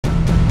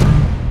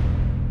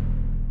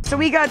So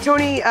we got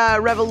Tony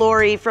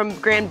Revolori from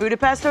Grand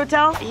Budapest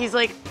Hotel. He's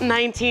like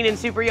 19 and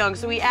super young,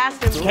 so we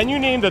asked him. Can you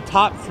name the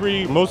top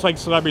 3 most liked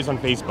celebrities on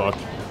Facebook?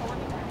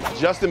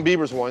 Justin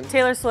Bieber's one.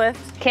 Taylor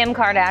Swift. Kim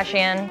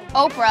Kardashian.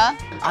 Oprah.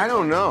 I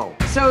don't know.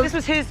 So this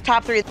was his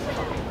top 3.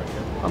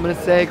 I'm gonna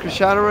say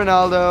Cristiano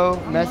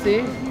Ronaldo,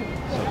 Messi,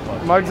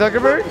 Mark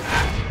Zuckerberg.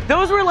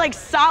 Those were like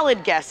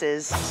solid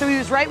guesses. So he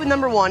was right with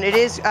number 1. It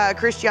is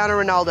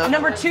Cristiano Ronaldo.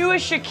 Number 2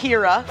 is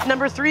Shakira.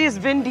 Number 3 is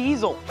Vin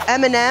Diesel.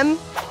 Eminem,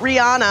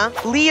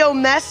 Rihanna, Leo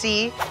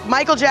Messi,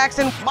 Michael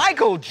Jackson.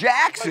 Michael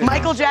Jackson?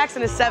 Michael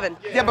Jackson is 7.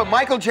 Yeah, but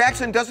Michael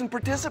Jackson doesn't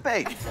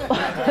participate.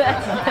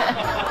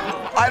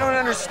 I don't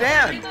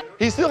understand.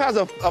 He still has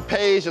a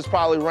page that's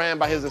probably ran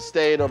by his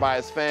estate or by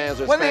his fans.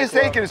 Or What are the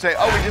estate going to say?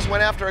 Oh, we just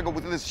went after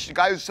this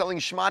guy who's selling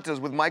schmatas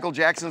with Michael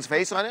Jackson's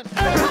face on it? Wait,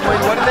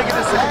 what are they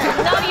going to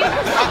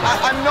say?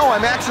 No,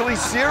 I'm actually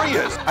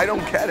serious. I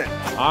don't get it.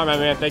 All right,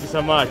 man. Thank you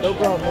so much. No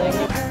problem,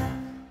 man.